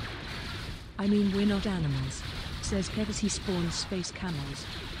 though. I mean, we're not animals, says Kev as he spawns space camels.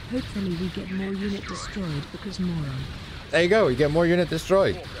 Hopefully we get more unit destroyed because moron. There you go. You get more unit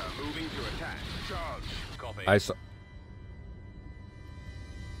destroyed. Walker moving to attack. Charge. Copy. I saw.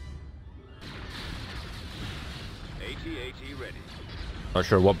 AT-AT ready. Not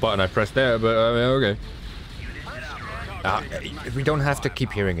sure what button I pressed there, but I mean, okay. We don't have to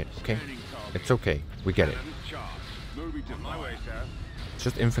keep hearing it, okay? It's okay. We get it. Cannon charge. Moving to my way, sir. It's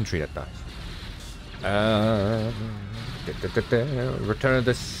just infantry that dies. Return of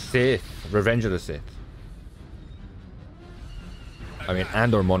the Sith. Revenge of the Sith. I mean,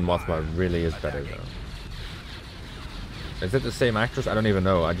 Andor Mon Mothma really is better, though. Is it the same actress? I don't even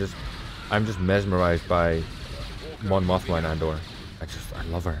know. I'm just mesmerized by Mon Mothma and Andor. I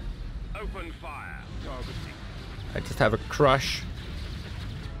love her. Open fire. Targeting. I just have a crush.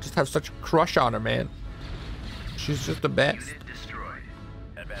 Just have such a crush on her, man. She's just the best. Unit destroyed.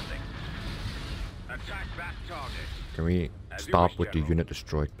 Advancing. Attack that target. Can we As you stop wish, with the General. unit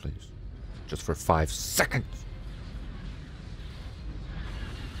destroyed, please? Just for 5 seconds.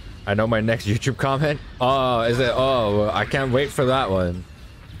 I know my next YouTube comment. Oh, is it? Oh, I can't wait for that one.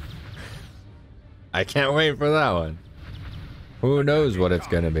 I can't wait for that one. Who knows what it's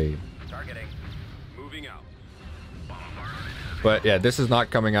gonna be? Targeting. Moving out. But yeah, this is not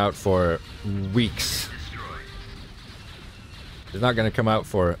coming out for weeks. Destroyed. It's not gonna come out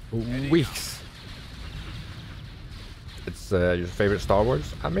for weeks. It's your favorite Star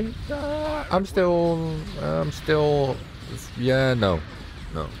Wars? I mean, I'm still, yeah, no.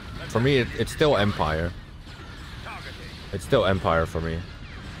 For me, it's still Empire. Targeting. It's still Empire for me.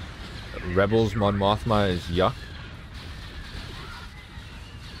 Rebels Mon Mothma is yuck.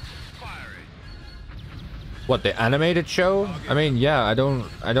 Firing. What, the animated show? I mean, yeah, I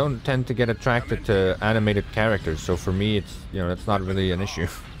don't tend to get attracted to animated characters, so for me, it's, you know, that's not really an issue.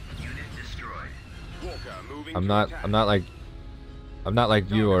 Unit destroyed. Walker moving I'm to not attack. like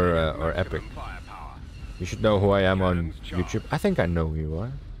you or Epic. Firepower. You should know who I am on YouTube. I think I know who you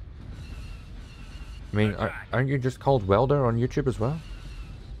are. I mean, aren't you just called Welder on YouTube as well?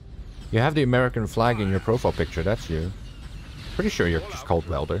 You have the American flag in your profile picture, that's you. Pretty sure you're just called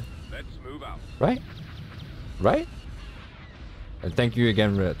Welder, Let's move out. right? Right? And thank you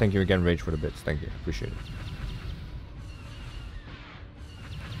again, Rage, for the bits. Thank you, appreciate it.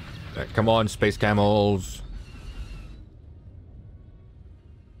 Alright, come on, space camels.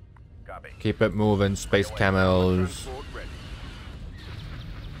 Copy. Keep it moving, space camels. Transport ready.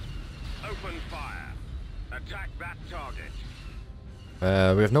 Open fire. Attack that target.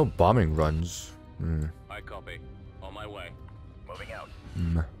 We have no bombing runs. I copy. On my way. Moving out.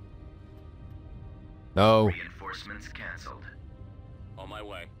 No, Reinforcements cancelled. On my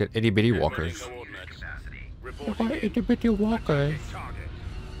way. get itty bitty Transmitting walkers. coordinates. Capacity. Reporting in. Itty bitty walkers. Attacking target.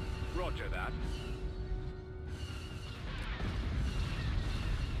 Roger that.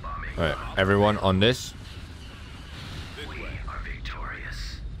 Bombing. Alright, everyone on this. This We way. are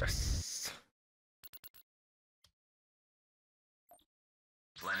victorious. Yes.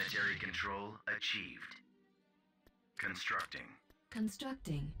 Planetary control achieved. Constructing.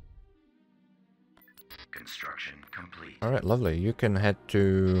 Constructing. Construction complete. Alright, lovely. You can head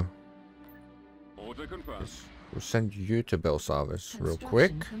to... Order confirmed. We'll send you to Belsavis real Construction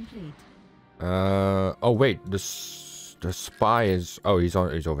quick. complete. Oh wait, the spy is... Oh, he's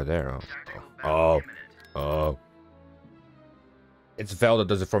over there. Oh. It's Val that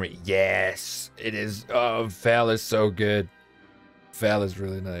does it for me. Yes, it is. Oh, Val is so good. Val is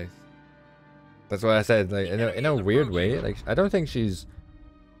really nice. That's what I said. Like in a weird way. Like I don't think she's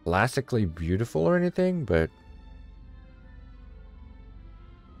classically beautiful or anything, but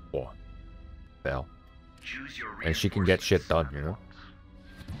Val. And she can get shit done, you know.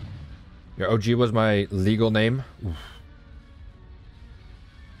 Your OG was my legal name. Oof.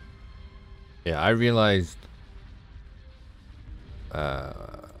 Yeah, I realized. I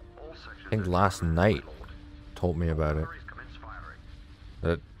think last night told me about it.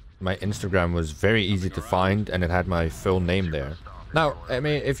 That my Instagram was very easy to find and it had my full name there. Now, I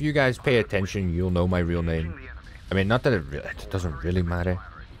mean, if you guys pay attention, you'll know my real name. I mean, not that it doesn't really matter.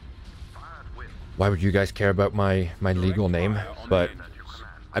 Why would you guys care about my legal name? But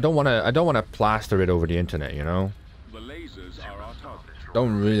I don't wanna plaster it over the internet, you know. The lasers are our target.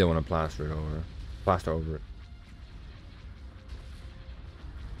 Don't really want to plaster over it.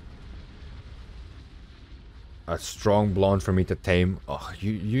 A strong blonde for me to tame. Oh,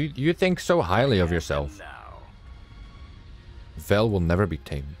 you think so highly of yourself. Vel will never be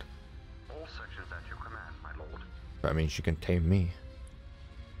tamed. All sections at your command, my lord. But I mean, she can tame me.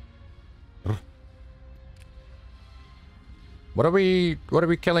 What are we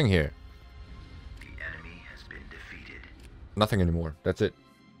killing here? The enemy has been defeated. Nothing anymore. That's it.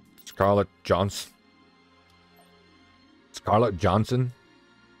 Scarlett Johnson. Scarlett Johnson?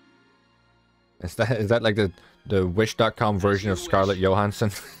 Is that like the Wish.com version of Scarlett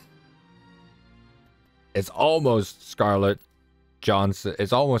Johansson? It's almost Scarlett Johnson.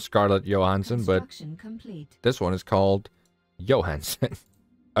 It's almost Scarlett Johansson, but Complete. this one is called Johansson.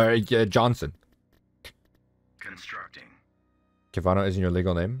 Or Johnson. Constructing. Kivano isn't your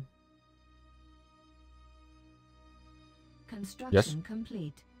legal name? Construction Yes.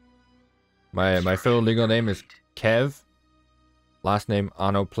 complete. My full legal name is Kev. Last name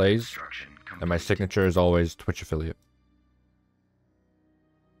Ano Plays. Construction complete. And my signature is always Twitch affiliate.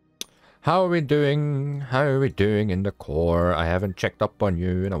 How are we doing? How are we doing in the core? I haven't checked up on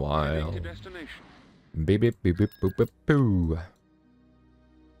you in a while. Heading to destination. Beep beep beep beep boop boop boo.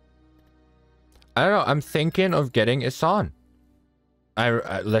 I don't know. I'm thinking of getting Isan.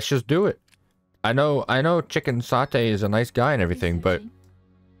 I let's just do it. I know Chicken Satay is a nice guy and everything, but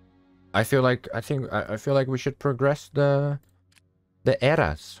I feel like we should progress the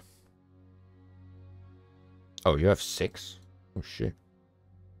eras. Oh, you have 6? Oh shit.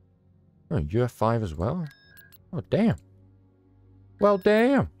 Oh, you have 5 as well? Oh damn. Well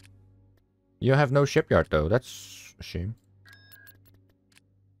damn. You have no shipyard though. That's a shame.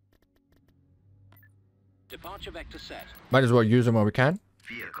 Departure vector set. Might as well use them while we can.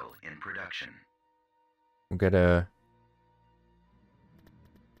 Vehicle in production. We'll get a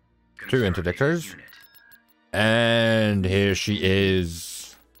 2 interdictors. Unit. And here she is.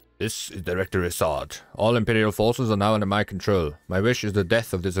 This is Director Assad. All Imperial forces are now under my control. My wish is the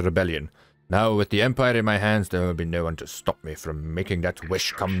death of this rebellion. Now, with the Empire in my hands, there will be no one to stop me from making that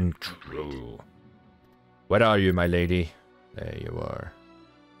wish come true. Where are you, my lady? There you are.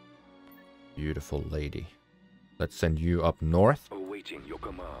 Beautiful lady. Let's send you up north. Awaiting your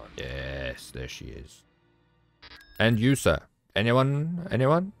command. Yes, there she is. And you, sir. Anyone?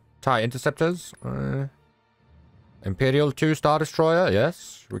 Anyone? TIE interceptors? Imperial 2 Star Destroyer?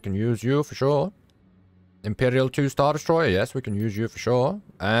 Yes, we can use you for sure. Imperial 2 Star Destroyer? Yes, we can use you for sure.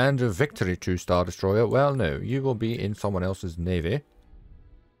 And a Victory 2 Star Destroyer? Well, no. You will be in someone else's navy.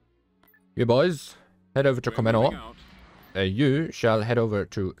 You boys, head over to We're moving Comenor. out. You shall head over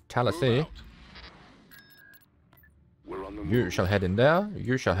to Move Talasay. out. We're on the You move. shall head in there.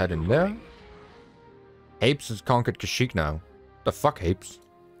 You shall head in there. Hapes has conquered Kashyyyk now. The fuck, Hapes?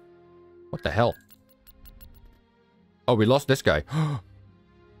 What the hell? Oh, we lost this guy.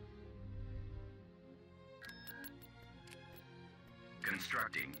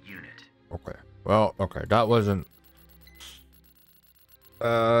 Constructing unit. Okay. Well, okay. That wasn't...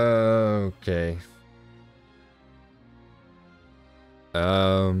 Okay.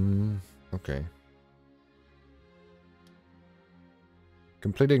 Okay.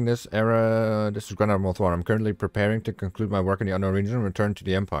 Completing this era... This is Grand Admiral Thrawn. I'm currently preparing to conclude my work in the Unknown Region and return to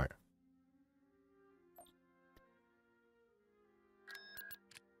the Empire.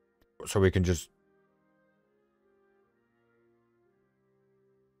 So we can just...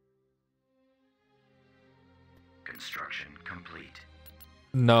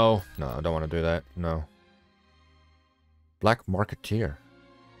 No, I don't want to do that. No. Black Marketeer.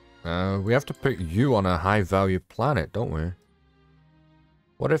 We have to put you on a high-value planet, don't we?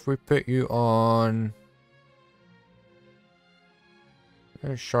 What if we put you on...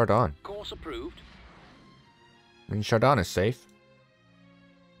 Chardon. Course approved. I mean, Chardon is safe.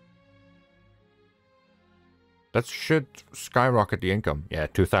 That should skyrocket the income. Yeah,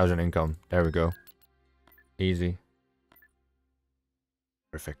 2,000 income. There we go. Easy.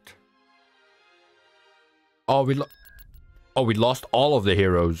 Perfect. Oh, we lost all of the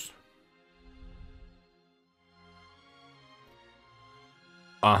heroes.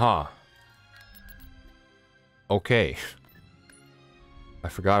 Uh-huh. Okay. I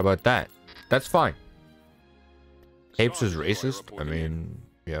forgot about that. That's fine. Apes is racist? I mean,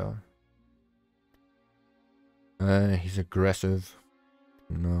 yeah. He's aggressive.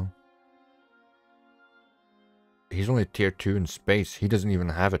 No. He's only tier 2 in space. He doesn't even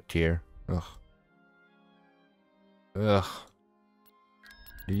have a tier. Ugh. Ugh.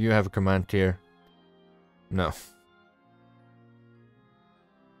 Do you have a command tier? No.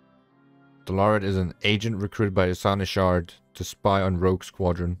 Delvardus is an agent recruited by Asana Shard to spy on Rogue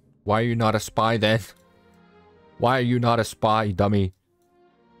Squadron. Why are you not a spy then? Why are you not a spy, dummy?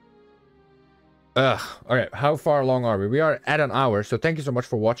 Ugh. Alright, how far along are we? We are at an hour, so thank you so much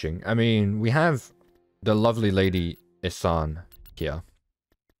for watching. I mean, we have the lovely lady Isan here.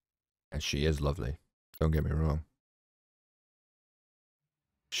 And she is lovely. Don't get me wrong.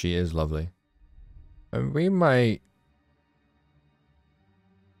 She is lovely. And we might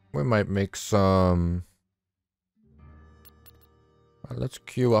make some... let's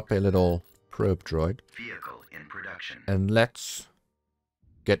queue up a little probe droid. Vehicle in production. And let's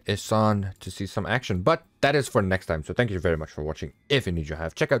get Isan to see some action. But that is for next time. So thank you very much for watching. If indeed you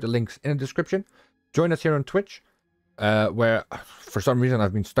have, check out the links in the description. Join us here on Twitch, where for some reason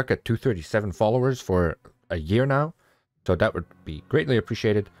I've been stuck at 237 followers for a year now. So that would be greatly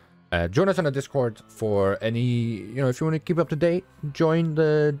appreciated. Join us on the Discord for any, you know, if you want to keep up to date, join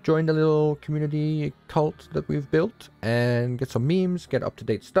the little community cult that we've built and get some memes, get up to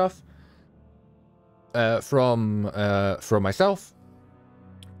date stuff from myself.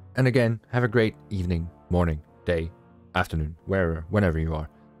 And again, have a great evening, morning, day, afternoon, whenever you are.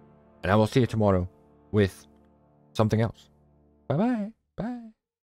 And I will see you tomorrow with something else. Bye-bye. Bye.